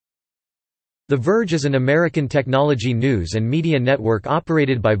The Verge is an American technology news and media network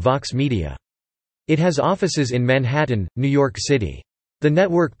operated by Vox Media. It has offices in Manhattan, New York City. The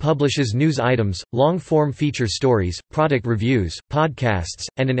network publishes news items, long-form feature stories, product reviews, podcasts,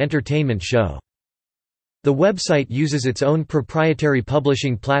 and an entertainment show. The website uses its own proprietary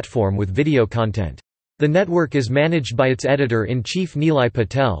publishing platform with video content. The network is managed by its editor-in-chief Nilay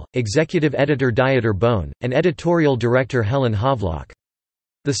Patel, executive editor Dieter Bohn, and editorial director Helen Havlock.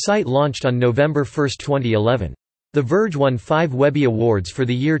 The site launched on November 1, 2011. The Verge won 5 Webby Awards for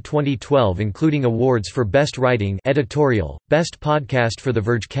the year 2012, including awards for Best Writing Editorial, Best Podcast for the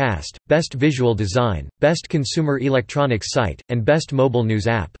Vergecast, Best Visual Design, Best Consumer Electronics Site, and Best Mobile News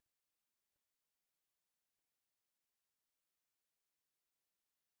App.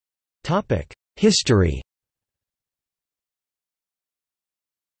 History.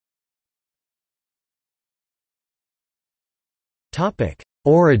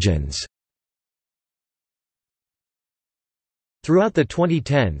 Origins. Throughout the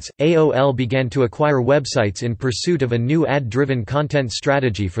 2010s, AOL began to acquire websites in pursuit of a new ad-driven content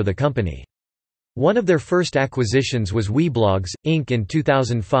strategy for the company. One of their first acquisitions was Weblogs, Inc. in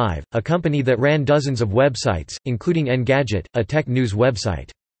 2005, a company that ran dozens of websites, including Engadget, a tech news website.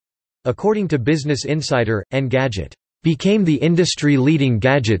 According to Business Insider, Engadget became the industry-leading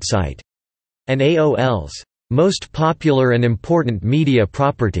gadget site, and AOL's most popular and important media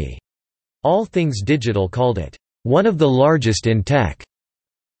property. All Things Digital called it one of the largest in tech.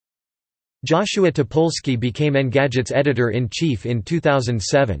 Joshua Topolsky became Engadget's editor-in-chief in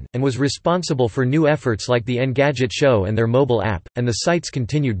 2007, and was responsible for new efforts like the Engadget Show and their mobile app, and the site's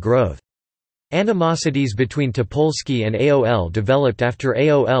continued growth. Animosities between Topolsky and AOL developed after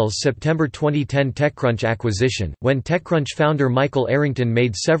AOL's September 2010 TechCrunch acquisition, when TechCrunch founder Michael Arrington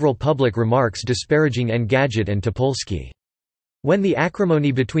made several public remarks disparaging Engadget and Topolsky. When the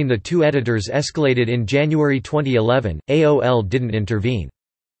acrimony between the two editors escalated in January 2011, AOL didn't intervene.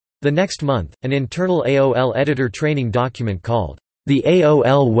 The next month, an internal AOL editor training document called The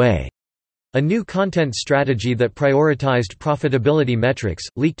AOL Way, a new content strategy that prioritized profitability metrics,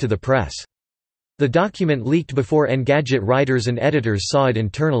 leaked to the press. The document leaked before Engadget writers and editors saw it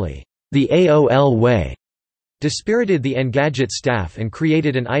internally. The AOL Way dispirited the Engadget staff and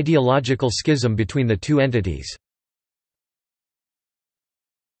created an ideological schism between the two entities.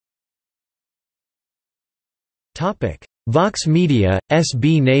 Vox Media,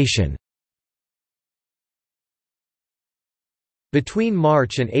 SB Nation. Between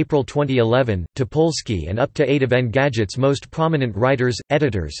March and April 2011, Topolsky and up to 8 of Engadget's most prominent writers,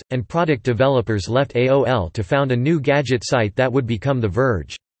 editors, and product developers left AOL to found a new gadget site that would become The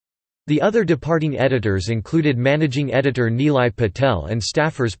Verge. The other departing editors included managing editor Nilay Patel and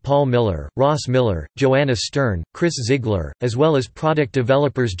staffers Paul Miller, Ross Miller, Joanna Stern, Chris Ziegler, as well as product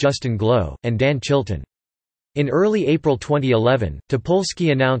developers Justin Glow, and Dan Chilton. In early April 2011,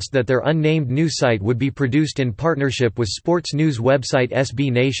 Topolsky announced that their unnamed new site would be produced in partnership with sports news website SB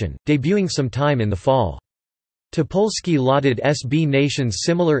Nation, debuting sometime in the fall. Topolsky lauded SB Nation's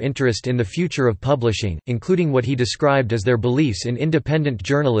similar interest in the future of publishing, including what he described as their beliefs in independent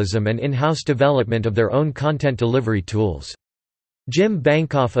journalism and in-house development of their own content delivery tools. Jim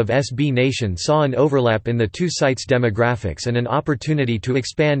Bankoff of SB Nation saw an overlap in the two sites' demographics and an opportunity to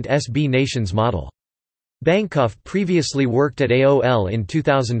expand SB Nation's model. Bankoff previously worked at AOL in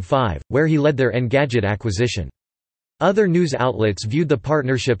 2005, where he led their Engadget acquisition. Other news outlets viewed the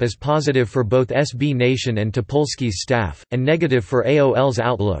partnership as positive for both SB Nation and Topolsky's staff, and negative for AOL's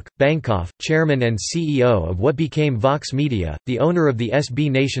outlook. Bankoff, chairman and CEO of what became Vox Media, the owner of the SB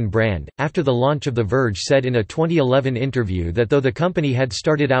Nation brand, after the launch of The Verge said in a 2011 interview that though the company had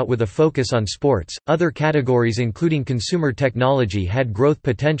started out with a focus on sports, other categories including consumer technology had growth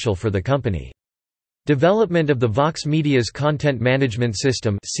potential for the company. Development of the Vox Media's Content Management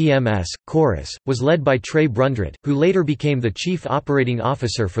System (CMS) Chorus was led by Trey Brundrett, who later became the chief operating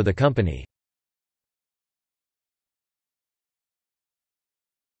officer for the company.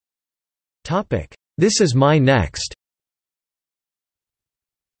 Topic: This Is My Next.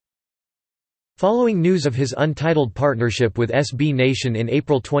 Following news of his untitled partnership with SB Nation in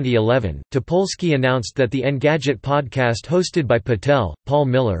April 2011, Topolsky announced that the Engadget podcast hosted by Patel, Paul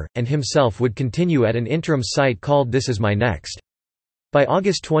Miller, and himself would continue at an interim site called This Is My Next. By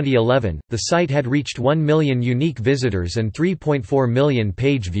August 2011, the site had reached 1 million unique visitors and 3.4 million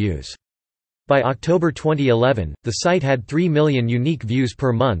page views. By October 2011, the site had 3 million unique views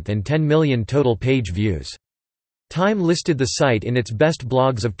per month and 10 million total page views. Time listed the site in its best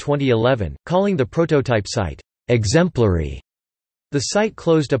blogs of 2011, calling the prototype site, "exemplary." The site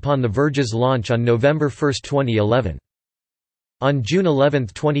closed upon The Verge's launch on November 1, 2011. On June 11,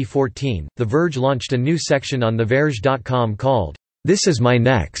 2014, The Verge launched a new section on theverge.com called, "This Is My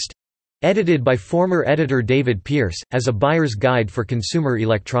Next", edited by former editor David Pierce, as a buyer's guide for consumer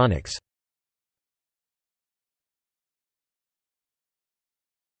electronics.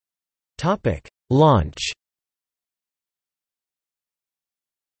 Launch.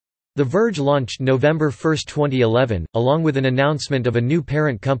 The Verge launched November 1, 2011, along with an announcement of a new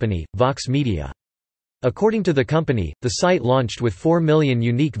parent company, Vox Media. According to the company, the site launched with 4 million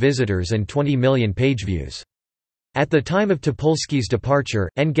unique visitors and 20 million page views. At the time of Topolsky's departure,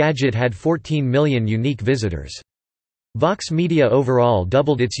 Engadget had 14 million unique visitors. Vox Media overall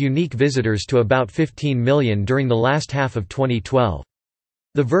doubled its unique visitors to about 15 million during the last half of 2012.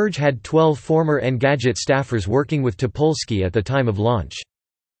 The Verge had 12 former Engadget staffers working with Topolsky at the time of launch.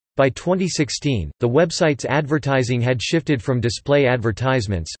 By 2016, the website's advertising had shifted from display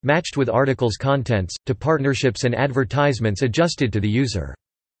advertisements, matched with articles' contents, to partnerships and advertisements adjusted to the user.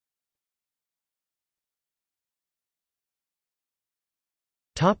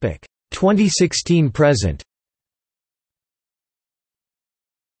 Topic: 2016–present.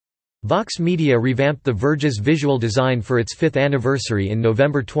 Vox Media revamped The Verge's visual design for its 5th anniversary in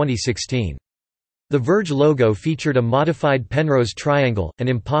November 2016. The Verge logo featured a modified Penrose triangle, an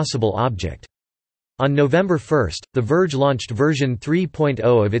impossible object. On November 1, The Verge launched version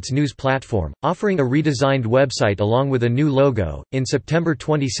 3.0 of its news platform, offering a redesigned website along with a new logo. In September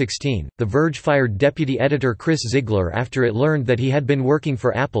 2016, The Verge fired deputy editor Chris Ziegler after it learned that he had been working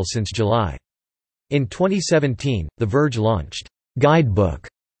for Apple since July. In 2017, The Verge launched Guidebook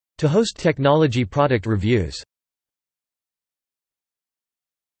to host technology product reviews.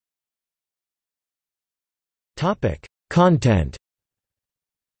 Content.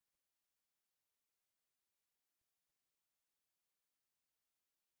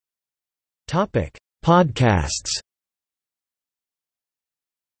 Podcasts.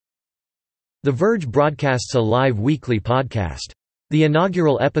 The Verge broadcasts a live weekly podcast. The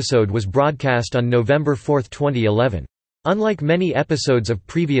inaugural episode was broadcast on November 4, 2011. Unlike many episodes of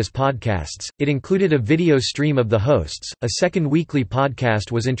previous podcasts, it included a video stream of the hosts. A second weekly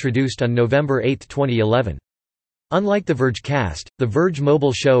podcast was introduced on November 8, 2011. Unlike The Verge Cast, The Verge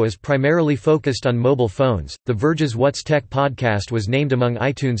mobile show is primarily focused on mobile phones. The Verge's What's Tech podcast was named among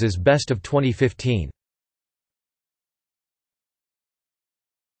iTunes' Best of 2015.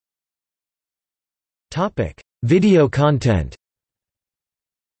 Topic: Video content.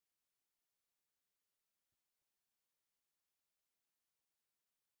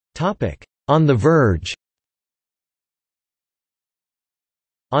 Topic: On The Verge.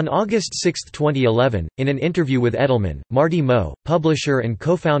 On August 6, 2011, in an interview with Edelman, Marty Moe, publisher and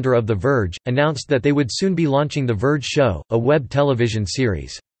co-founder of The Verge, announced that they would soon be launching The Verge Show, a web television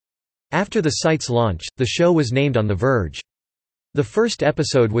series. After the site's launch, the show was named On The Verge. The first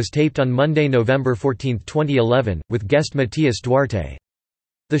episode was taped on Monday, November 14, 2011, with guest Matias Duarte.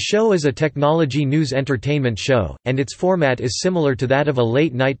 The show is a technology news entertainment show, and its format is similar to that of a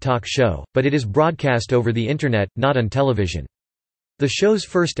late-night talk show, but it is broadcast over the Internet, not on television. The show's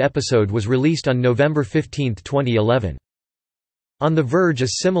first episode was released on November 15, 2011. On The Verge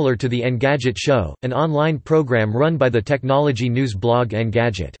is similar to the Engadget Show, an online program run by the technology news blog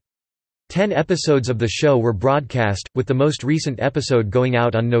Engadget. 10 episodes of the show were broadcast, with the most recent episode going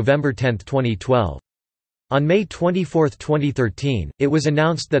out on November 10, 2012. On May 24, 2013, it was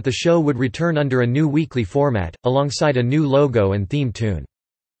announced that the show would return under a new weekly format, alongside a new logo and theme tune.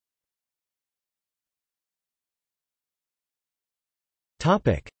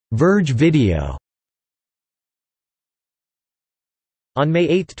 Verge Video. On May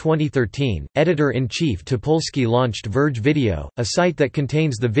 8, 2013, Editor-in-Chief Topolsky launched Verge Video, a site that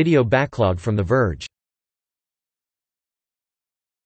contains the video backlog from The Verge.